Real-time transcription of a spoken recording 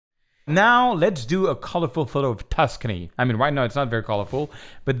Now let's do a colorful photo of Tuscany. I mean, right now it's not very colorful,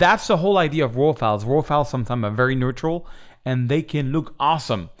 but that's the whole idea of raw files. Raw files sometimes are very neutral and they can look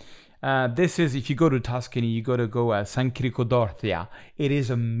awesome. This is, if you go to Tuscany, you got to go San Chirico d'Orthia. It is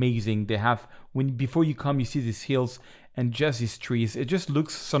amazing. They have, before you come, you see these hills and just these trees. It just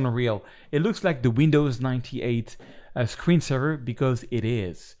looks unreal. It looks like the Windows 98 screensaver, because it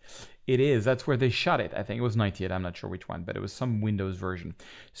is. It is. That's where they shot it. I think it was 98. I'm not sure which one, but it was some Windows version.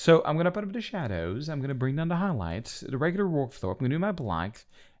 So I'm going to put up the shadows. I'm going to bring down the highlights, the regular workflow. I'm going to do my blacks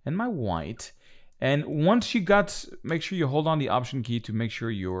and my white. And once you got, make sure you hold on the Option key to make sure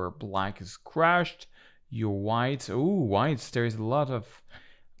your black is crushed, your whites. Oh, whites, there's a lot of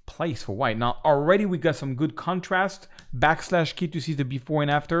place for white. Now, already we got some good contrast. Backslash key to see the before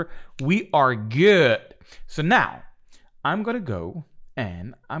and after. We are good. So now, I'm going to go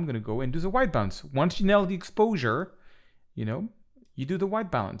and do the white balance. Once you nail the exposure, you know, you do the white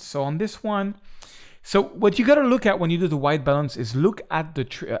balance. So on this one, so what you got to look at when you do the white balance is look at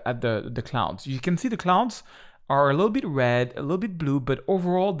the clouds. You can see the clouds are a little bit red, a little bit blue, but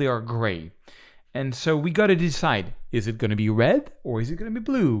overall they are gray. And so we got to decide, is it going to be red or is it going to be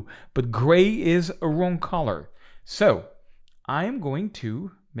blue? But gray is a wrong color. So I am going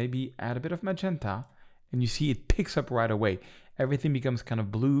to maybe add a bit of magenta, and you see it picks up right away. Everything becomes kind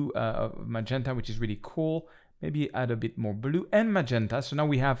of blue, magenta, which is really cool. Maybe add a bit more blue and magenta. So now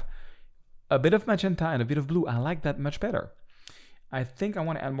we have a bit of magenta and a bit of blue. I like that much better. I think I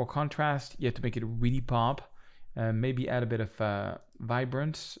want to add more contrast, to make it really pop. Maybe add a bit of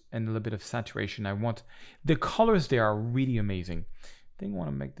vibrance and a little bit of saturation. I want the colors there are really amazing. I think I want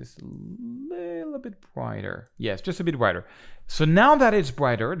to make this a little bit brighter. Yes, just a bit brighter. So now that it's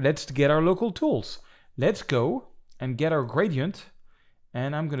brighter, let's get our local tools. Let's go and get our gradient.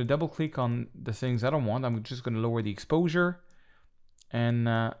 And I'm going to double click on the things I don't want. I'm just going to lower the exposure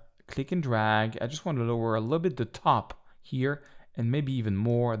and click and drag. I just want to lower a little bit the top here and maybe even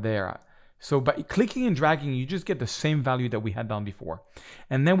more there. So by clicking and dragging, you just get the same value that we had down before.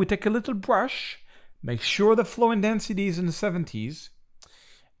 And then we take a little brush, make sure the flow and density is in the 70s.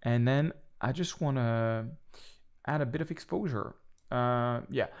 And then I just want to add a bit of exposure.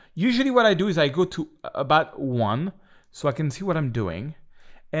 Usually what I do is I go to about 1 so I can see what I'm doing.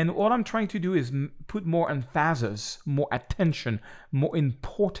 And what I'm trying to do is put more emphasis, more attention, more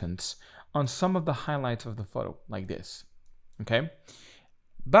importance on some of the highlights of the photo, like this, okay?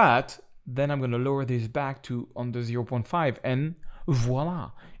 But then I'm going to lower this back to under 0.5, and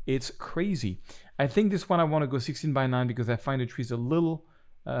voila, it's crazy. I think this one I want to go 16:9 because I find the trees a little,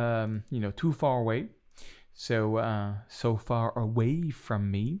 too far away. So, so far away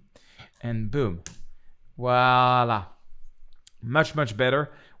from me, and boom, voila. Much, much better.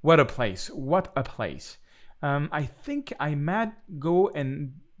 What a place. What a place. I think I might go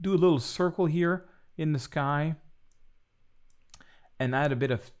and do a little circle here in the sky and add a bit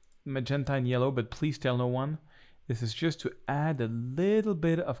of magenta and yellow, but please tell no one. This is just to add a little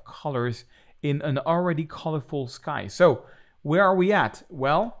bit of colors in an already colorful sky. So where are we at?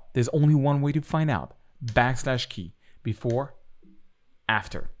 Well, there's only one way to find out. Backslash key. Before,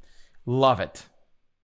 after. Love it.